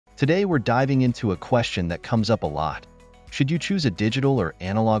Today we're diving into a question that comes up a lot. Should you choose a digital or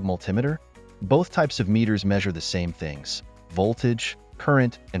analog multimeter? Both types of meters measure the same things: voltage,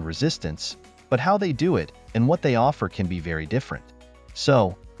 current, and resistance, but how they do it and what they offer can be very different.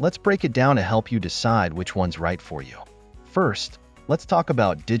 So, let's break it down to help you decide which one's right for you. First, let's talk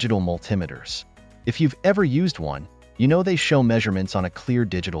about digital multimeters. If you've ever used one, you know they show measurements on a clear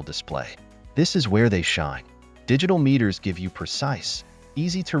digital display. This is where they shine. Digital meters give you precise,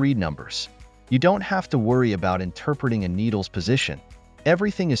 easy-to-read numbers. You don't have to worry about interpreting a needle's position.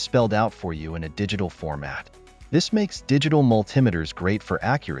 Everything is spelled out for you in a digital format. This makes digital multimeters great for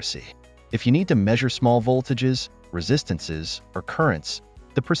accuracy. If you need to measure small voltages, resistances, or currents,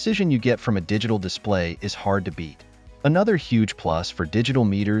 the precision you get from a digital display is hard to beat. Another huge plus for digital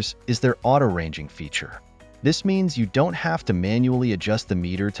meters is their auto-ranging feature. This means you don't have to manually adjust the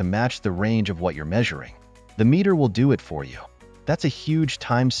meter to match the range of what you're measuring. The meter will do it for you. That's a huge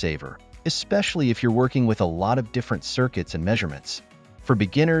time saver, especially if you're working with a lot of different circuits and measurements. For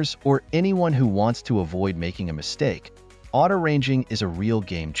beginners or anyone who wants to avoid making a mistake, auto-ranging is a real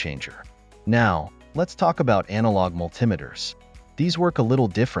game changer. Now, let's talk about analog multimeters. These work a little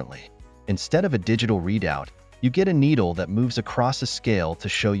differently. Instead of a digital readout, you get a needle that moves across a scale to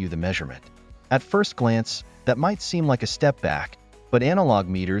show you the measurement. At first glance, that might seem like a step back, but analog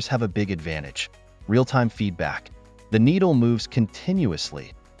meters have a big advantage: real-time feedback. The needle moves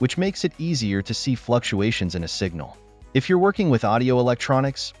continuously, which makes it easier to see fluctuations in a signal. If you're working with audio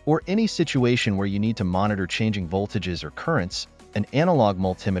electronics or any situation where you need to monitor changing voltages or currents, an analog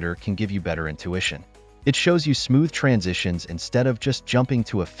multimeter can give you better intuition. It shows you smooth transitions instead of just jumping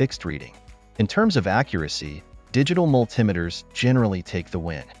to a fixed reading. In terms of accuracy, digital multimeters generally take the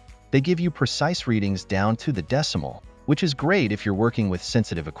win. They give you precise readings down to the decimal, which is great if you're working with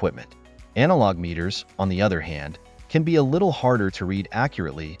sensitive equipment. Analog meters, on the other hand, can be a little harder to read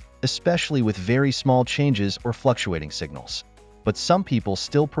accurately, especially with very small changes or fluctuating signals. But some people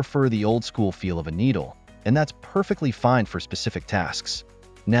still prefer the old-school feel of a needle, and that's perfectly fine for specific tasks.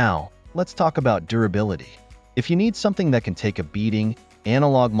 Now, let's talk about durability. If you need something that can take a beating,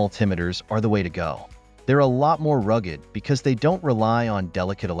 analog multimeters are the way to go. They're a lot more rugged because they don't rely on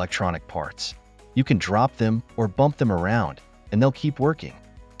delicate electronic parts. You can drop them or bump them around, and they'll keep working.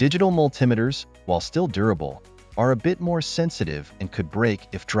 Digital multimeters, while still durable, are a bit more sensitive and could break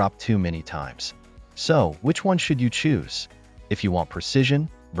if dropped too many times. So, which one should you choose? If you want precision,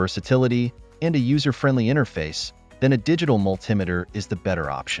 versatility, and a user-friendly interface, then a digital multimeter is the better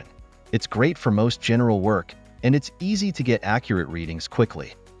option. It's great for most general work, and it's easy to get accurate readings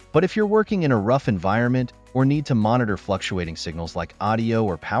quickly. But if you're working in a rough environment or need to monitor fluctuating signals like audio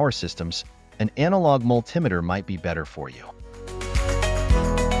or power systems, an analog multimeter might be better for you.